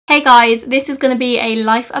Hey guys, this is going to be a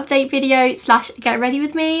life update video slash get ready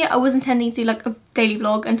with me. I was intending to do like a daily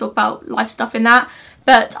vlog and talk about life stuff in that,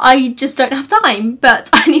 but I just don't have time. But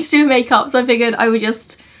I need to do makeup, so I figured I would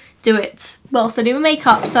just do it whilst I do my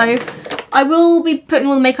makeup. So I will be putting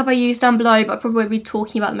all the makeup I use down below, but I probably won't be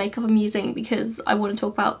talking about the makeup I'm using because I want to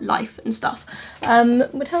talk about life and stuff.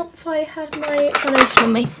 Would help if I had my foundation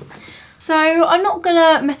on me. So I'm not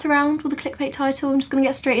gonna mess around with the clickbait title, I'm just gonna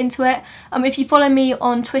get straight into it. If you follow me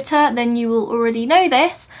on Twitter, then you will already know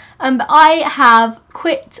this, but I have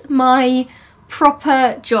quit my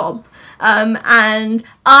proper job, and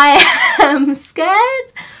I am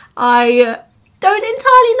scared. I don't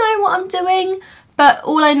entirely know what I'm doing, but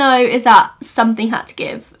all I know is that something had to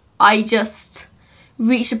give. I just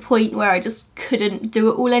reached a point where I just couldn't do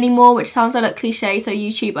it all anymore, which sounds like cliche, so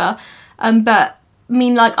YouTuber, but I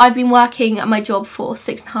mean, like, I've been working at my job for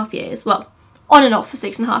 6.5 years, well, on and off for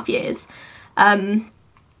 6.5 years.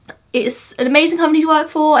 It's an amazing company to work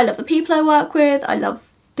for. I love the people I work with, I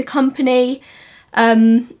love the company,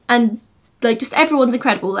 and like just everyone's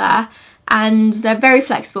incredible there, and they're very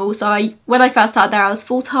flexible. So when I first started there I was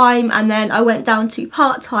full-time, and then I went down to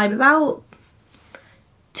part-time about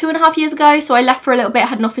 2.5 years ago. So I left for a little bit, I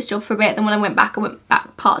had an office job for a bit, then when I went back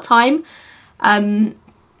part-time.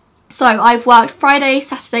 So I've worked Friday,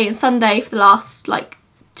 Saturday and Sunday for the last like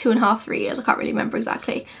 2.5, 3 years, I can't really remember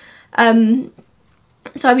exactly. So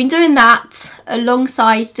I've been doing that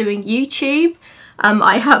alongside doing YouTube.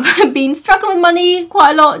 I have been struggling with money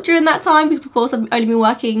quite a lot during that time because of course I've only been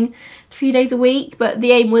working 3 days a week, but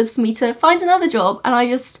the aim was for me to find another job, and I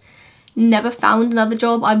just never found another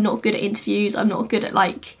job. I'm not good at interviews, I'm not good at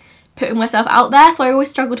like putting myself out there, so I always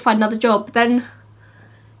struggled to find another job. But then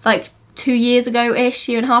like 2 years ago-ish,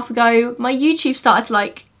 year and a half ago, my YouTube started to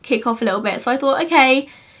like kick off a little bit, so I thought, okay,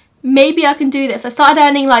 maybe I can do this. I started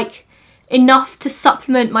earning like enough to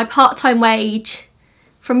supplement my part-time wage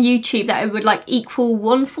from YouTube that it would like equal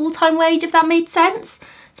one full-time wage, if that made sense.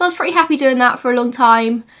 So I was pretty happy doing that for a long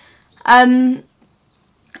time, and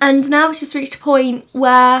now it's just reached a point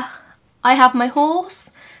where I have my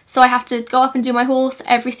horse, so I have to go up and do my horse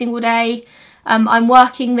every single day. I'm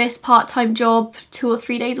working this part-time job 2 or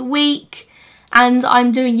 3 days a week, and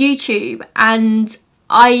I'm doing YouTube, and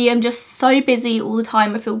I am just so busy all the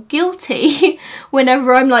time. I feel guilty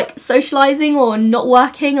whenever I'm like socialising or not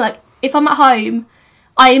working. Like if I'm at home,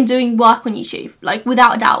 I am doing work on YouTube, like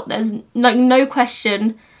without a doubt. There's like no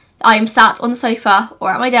question I am sat on the sofa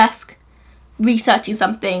or at my desk researching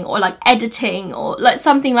something or like editing or like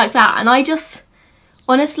something like that, and I just,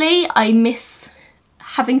 honestly, I miss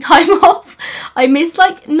having time off. I miss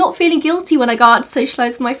like not feeling guilty when I go out to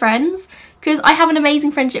socialise with my friends, because I have an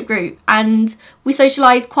amazing friendship group and we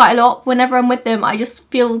socialise quite a lot. Whenever I'm with them I just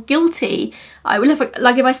feel guilty. I will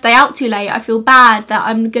like if I stay out too late I feel bad that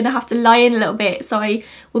I'm gonna have to lie in a little bit, so I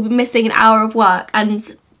will be missing an hour of work.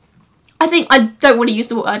 And I think, I don't want to use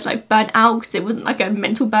the word like burnt out because it wasn't like a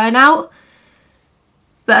mental burnout,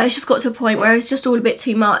 but it's just got to a point where it's just all a bit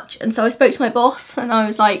too much. And so I spoke to my boss and I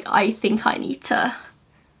was like, I think I need to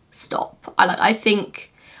stop. I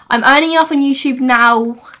think I'm earning enough on YouTube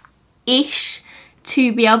now-ish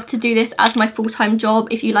to be able to do this as my full-time job,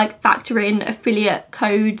 if you like factor in affiliate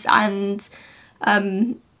codes and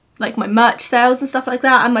like my merch sales and stuff like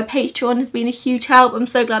that. And my Patreon has been a huge help. I'm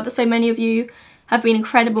so glad that so many of you have been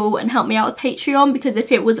incredible and helped me out with Patreon, because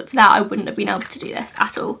if it wasn't for that I wouldn't have been able to do this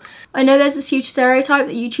at all. I know there's this huge stereotype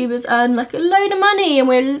that YouTubers earn like a load of money and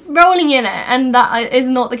we're rolling in it, and that is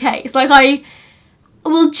not the case. Like I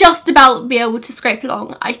will just about be able to scrape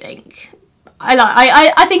along, I think.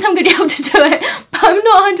 I think I'm going to be able to do it, but I'm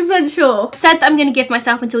not 100% sure. I said that I'm going to give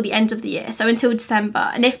myself until the end of the year, so until December,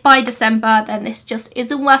 and if by December then this just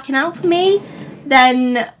isn't working out for me,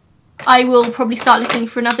 then I will probably start looking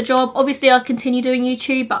for another job. Obviously I'll continue doing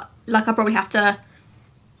YouTube, but like I'll probably have to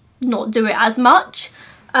not do it as much.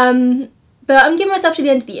 But I'm giving myself to the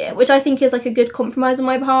end of the year, which I think is like a good compromise on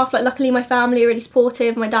my behalf. Like luckily my family are really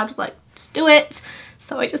supportive. My dad was like, just do it.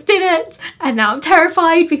 So I just did it, and now I'm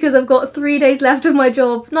terrified because I've got 3 days left of my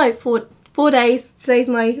job. No, four days. Today's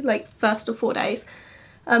my like first of 4 days.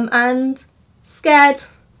 And scared,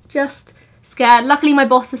 just scared. Luckily my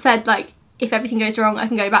boss has said like if everything goes wrong I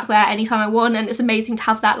can go back there anytime I want, and it's amazing to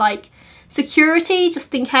have that like security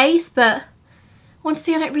just in case. But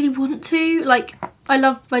honestly I don't really want to. Like I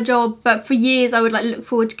love my job, but for years I would like look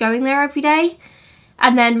forward to going there every day,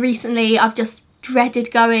 and then recently I've just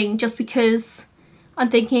dreaded going just because I'm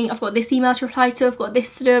thinking I've got this email to reply to, I've got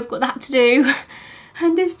this to do, I've got that to do,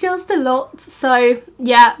 and it's just a lot. So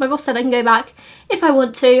yeah, my boss said I can go back if I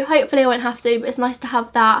want to. Hopefully I won't have to, but it's nice to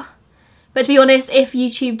have that But to be honest, if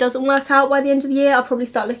YouTube doesn't work out by the end of the year, I'll probably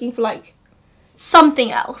start looking for like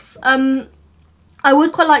something else. I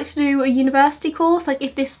would quite like to do a university course. Like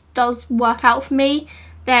if this does work out for me,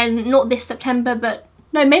 then not this September, but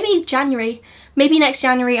no, maybe January. Maybe next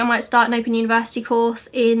January I might start an open university course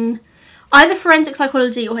in either forensic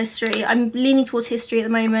psychology or history. I'm leaning towards history at the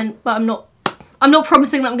moment, but I'm not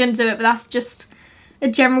promising that I'm going to do it, but that's just a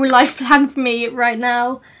general life plan for me right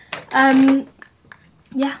now.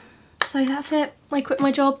 Yeah, so that's it. I quit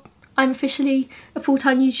my job. I'm officially a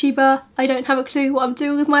full-time YouTuber. I don't have a clue what I'm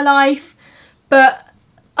doing with my life, but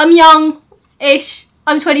I'm young-ish.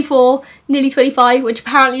 I'm 24, nearly 25, which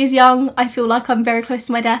apparently is young. I feel like I'm very close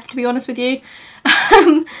to my death, to be honest with you.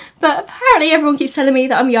 But apparently everyone keeps telling me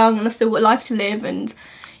that I'm young and I've still got life to live, and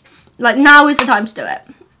like now is the time to do it.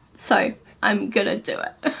 So I'm gonna do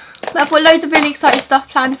it. I've got loads of really exciting stuff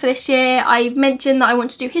planned for this year. I've mentioned that I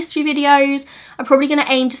want to do history videos. I'm probably going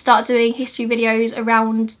to aim to start doing history videos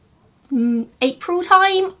around April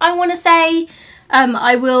time, I want to say.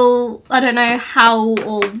 I don't know how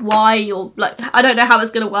or why, or like I don't know how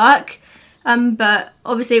it's going to work. But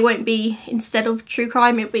obviously it won't be instead of true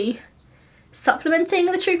crime, it'll be supplementing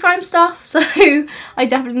the true crime stuff. So I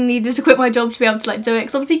definitely needed to quit my job to be able to like do it,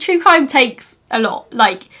 because obviously true crime takes a lot.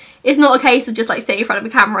 Like it's not a case of just like sitting in front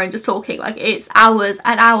of a camera and just talking. Like it's hours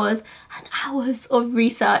and hours and hours of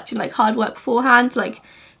research and like hard work beforehand to like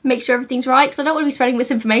make sure everything's right, because I don't want to be spreading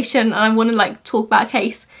misinformation, and I want to like talk about a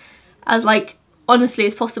case as like honestly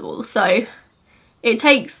as possible. So it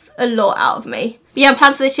takes a lot out of me. But yeah,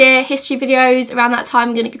 plans for this year, history videos. Around that time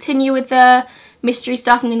I'm going to continue with the mystery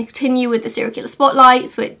stuff. I'm going to continue with the serial killer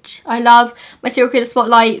spotlights, which I love. My serial killer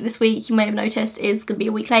spotlight this week, you may have noticed, is going to be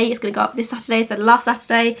a week late. It's going to go up this Saturday instead of last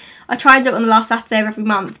Saturday. I try and do it on the last Saturday of every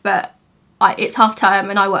month, but it's half term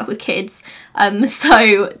and I work with kids,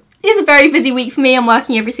 so it's a very busy week for me. I'm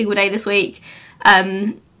working every single day this week,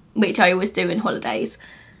 which I always do in holidays.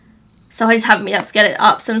 So I just haven't been able to get it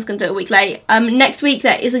up, so I'm just going to do it a week late. Next week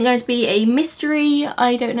there isn't going to be a mystery.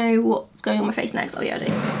 I don't know what's going on my face next. Oh yeah, I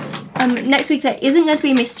do. Next week there isn't going to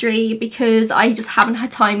be a mystery because I just haven't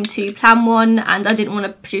had time to plan one, and I didn't want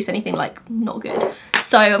to produce anything like not good.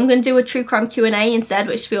 So I'm going to do a true crime Q&A instead,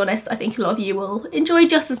 which to be honest I think a lot of you will enjoy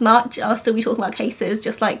just as much. I'll still be talking about cases,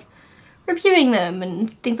 just like reviewing them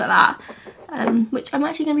and things like that. Which I'm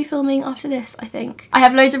actually going to be filming after this, I think. I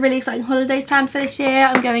have loads of really exciting holidays planned for this year.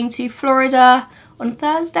 I'm going to Florida on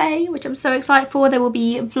Thursday, which I'm so excited for. There will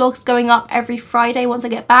be vlogs going up every Friday once I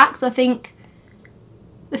get back. So I think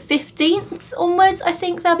the 15th onwards, I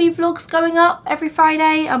think there'll be vlogs going up every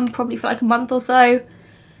Friday, probably for like a month or so.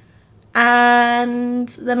 And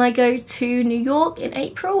then I go to New York in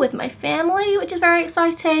April with my family, which is very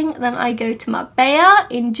exciting. Then I go to Marbella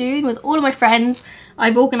in June with all of my friends.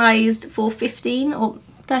 I've organised for 15 or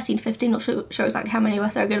 13 to 15, not sure exactly how many of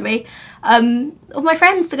us are going to be, of my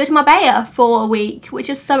friends to go to Marbella for a week, which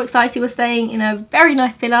is so exciting. We're staying in a very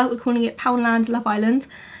nice villa. We're calling it Poundland Love Island.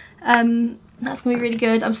 That's going to be really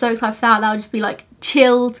good. I'm so excited for that. That'll just be like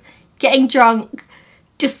chilled, getting drunk,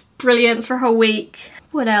 just brilliance for a whole week.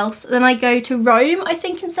 What else? Then I go to Rome, I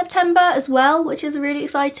think, in September as well, which is really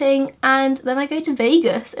exciting. And then I go to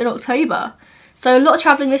Vegas in October. So a lot of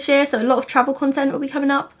travelling this year, so a lot of travel content will be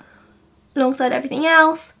coming up alongside everything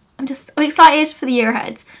else. I'm excited for the year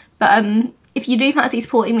ahead. But if you do fancy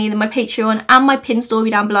supporting me, then my Patreon and my pin store will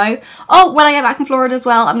be down below. Oh, when I get back from Florida as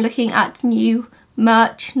well, I'm looking at new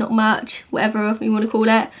merch, not merch, whatever you want to call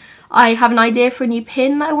it. I have an idea for a new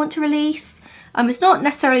pin that I want to release. It's not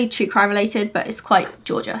necessarily true crime related, but it's quite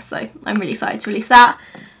Georgia, so I'm really excited to release that.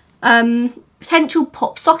 Potential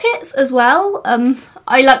pop sockets as well.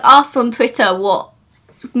 I like asked on Twitter what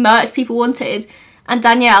merch people wanted, and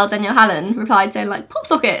Danielle Hallen replied saying like pop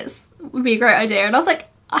sockets would be a great idea, and I was like,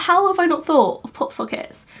 how have I not thought of pop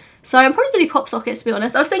sockets? So I'm probably going to do pop sockets, to be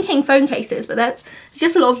honest. I was thinking phone cases, but there's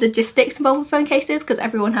just a lot of logistics involved with phone cases because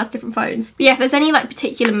everyone has different phones. But yeah, if there's any like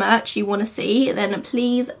particular merch you want to see, then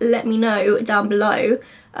please let me know down below.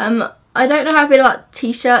 I don't know how I feel about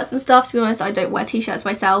t-shirts and stuff, to be honest. I don't wear t-shirts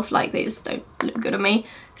myself, like they just don't look good on me.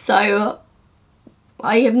 So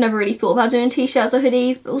I have never really thought about doing t-shirts or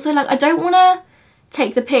hoodies, but also like I don't want to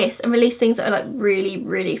take the piss and release things that are like really,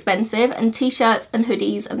 really expensive, and t-shirts and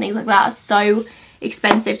hoodies and things like that are so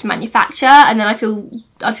expensive to manufacture, and then I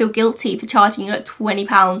feel guilty for charging you like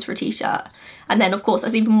 £20 for a t-shirt, and then of course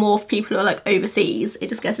that's even more for people who are like overseas. It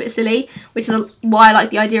just gets a bit silly, which is why I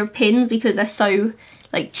like the idea of pins, because they're so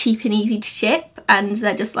like cheap and easy to ship, and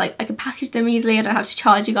they're just like I can package them easily. I don't have to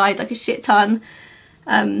charge you guys like a shit ton.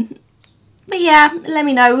 But yeah, let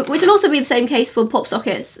me know, which will also be the same case for pop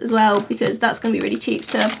sockets as well, because that's going to be really cheap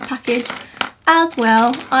to package. as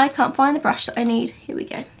well. I can't find the brush that I need. Here we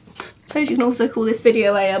go. I suppose you can also call this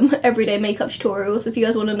video a everyday makeup tutorial, so if you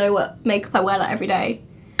guys want to know what makeup I wear like every day,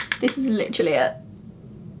 this is literally it.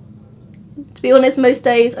 To be honest, most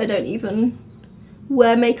days I don't even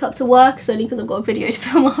wear makeup to work. It's only because I've got a video to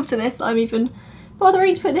film after this that I'm even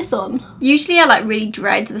bothering to put this on. Usually I like really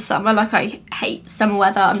dread the summer, like I hate summer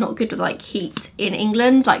weather. I'm not good with like heat in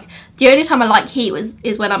England. Like the only time I like heat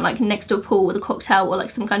is when I'm like next to a pool with a cocktail or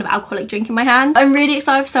like some kind of alcoholic drink in my hand. I'm really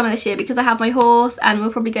excited for summer this year because I have my horse and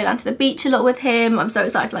we'll probably go down to the beach a lot with him. I'm so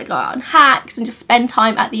excited to like go out on hacks and just spend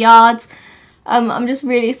time at the yard. I'm just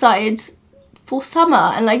really excited for summer,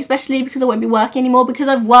 and like especially because I won't be working anymore, because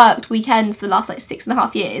I've worked weekends for the last like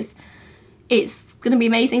 6.5 years. It's gonna be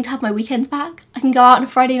amazing to have my weekends back. I can go out on a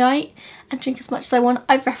Friday night and drink as much as I want.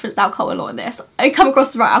 I've referenced alcohol a lot in this. I come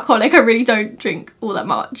across the right alcoholic. I really don't drink all that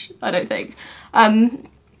much, I don't think.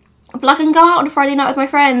 But I can go out on a Friday night with my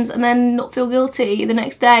friends and then not feel guilty the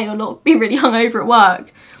next day or not be really hungover at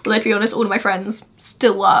work. Although to be honest, all of my friends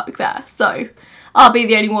still work there, so I'll be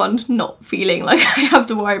the only one not feeling like I have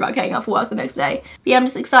to worry about getting up for work the next day. But yeah, I'm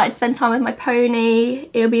just excited to spend time with my pony.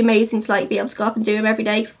 It'll be amazing to like be able to go up and do him every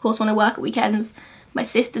day, because of course when I work at weekends, my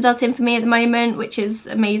sister does him for me at the moment, which is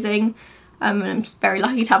amazing. And I'm just very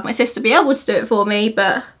lucky to have my sister be able to do it for me,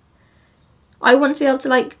 but I want to be able to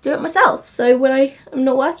like do it myself. So when I'm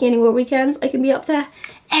not working anymore weekends, I can be up there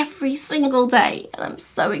every single day, and I'm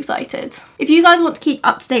so excited. If you guys want to keep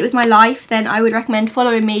up to date with my life, then I would recommend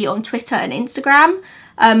following me on Twitter and Instagram.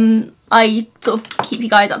 I sort of keep you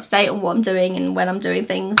guys up to date on what I'm doing and when I'm doing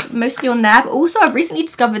things, mostly on there. But also I've recently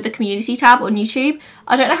discovered the community tab on YouTube.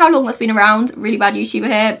 I don't know how long that's been around, really bad YouTuber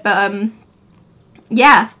here, but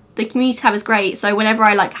yeah, the community tab is great. So whenever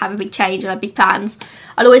I like have a big change and have big plans,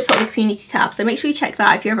 I'll always put on the community tab, so make sure you check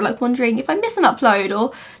that if you're ever like wondering if I miss an upload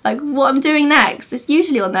or like what I'm doing next. It's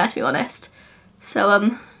usually on there, to be honest.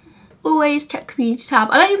 So always check the community tab.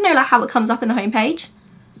 I don't even know like how it comes up in the homepage.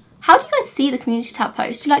 How do you guys see the community tab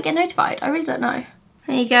post? Do you like get notified? I really don't know.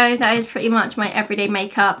 There you go, that is pretty much my everyday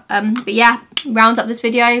makeup. But yeah, round up this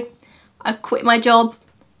video. I've quit my job.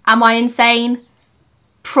 Am I insane?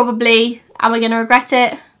 Probably. Am I gonna regret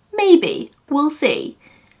it? Maybe. We'll see.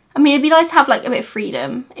 I mean, it'd be nice to have like a bit of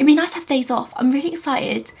freedom. It'd be nice to have days off. I'm really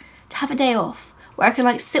excited to have a day off where I can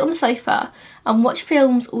like sit on the sofa and watch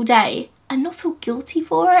films all day and not feel guilty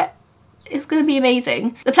for it. It's gonna be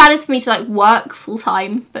amazing. The plan is for me to like work full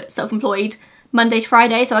time but self-employed Monday to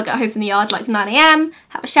Friday. So I get home from the yard like 9 AM,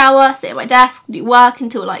 have a shower, sit at my desk, do work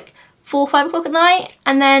until like 4 or 5 o'clock at night,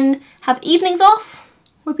 and then have evenings off.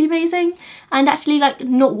 Would be amazing. And actually like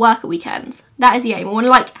not work at weekends. That is the aim. I want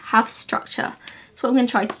to like have structure. That's what I'm going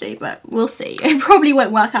to try to do, but we'll see. It probably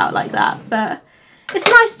won't work out like that, but it's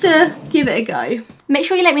nice to give it a go. Make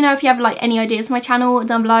sure you let me know if you have like any ideas for my channel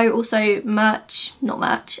down below. Also merch, not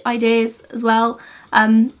merch, ideas as well.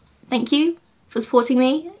 Thank you for supporting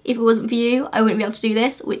me. If it wasn't for you, I wouldn't be able to do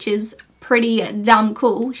this, which is pretty damn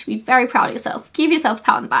cool. You should be very proud of yourself. Give yourself a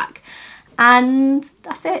pat on the back. And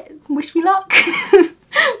that's it. Wish me luck.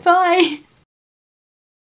 Bye.